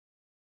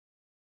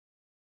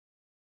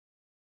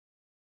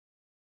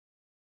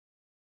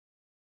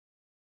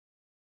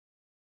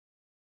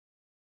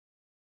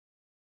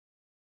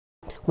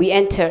we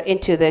enter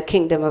into the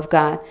kingdom of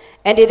God.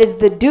 And it is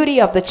the duty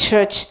of the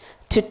church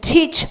to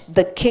teach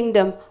the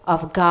kingdom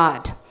of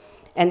God.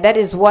 And that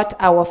is what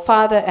our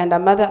father and our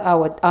mother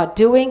are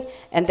doing,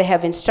 and they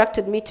have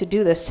instructed me to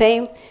do the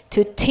same,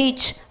 to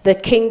teach the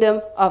kingdom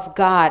of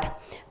God.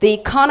 The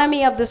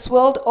economy of this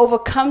world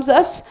overcomes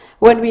us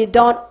when we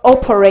don't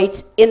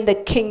operate in the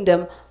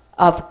kingdom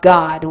of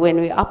God. When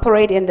we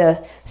operate in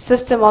the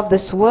system of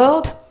this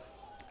world,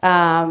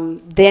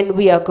 then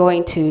we are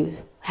going to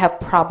have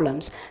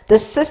problems. The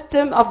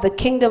system of the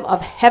kingdom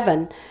of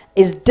heaven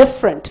is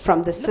different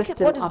from the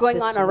system of this world. What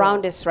is going on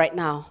around us right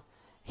now?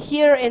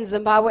 Here in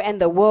Zimbabwe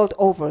and the world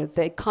over,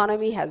 the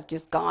economy has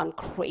just gone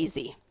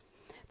crazy.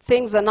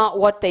 Things are not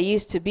what they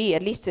used to be,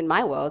 at least in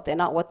my world, they're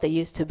not what they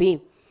used to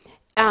be.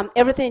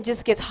 Everything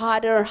just gets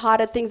harder and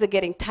harder. Things are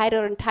getting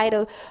tighter and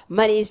tighter.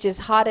 Money is just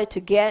harder to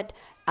get.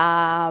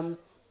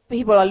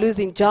 People are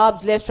losing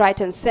jobs left, right,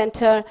 and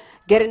center.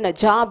 Getting a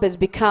job has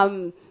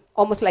become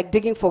almost like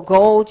digging for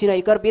gold. You know,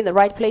 you got to be in the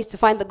right place to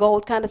find the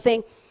gold kind of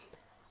thing.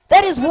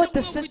 That is what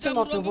the system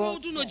of the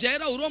world says.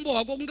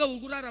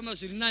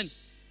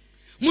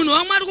 Munhu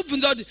wamwe ari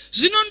kubvunza kuti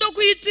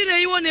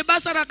zvinondokuitireiwo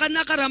nebasa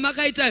rakanaka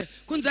ramakaita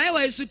kunzi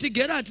aiwa isu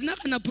tigere hatina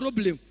kana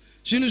problem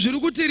zvinhu zviri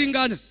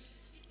kutiringana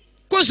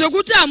ko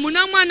zvekuti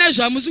hamuna mwana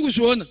zvamusi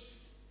kuzviona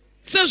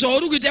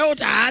sezvauri kuita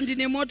kuti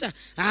ndine mota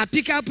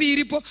pick up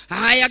iripo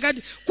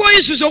yakati ko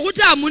izvi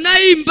zvokuti hamuna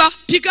imba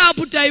pick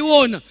up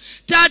taiona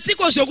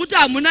tatiko zvokuti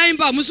hamuna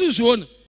imba hamusi kuzviona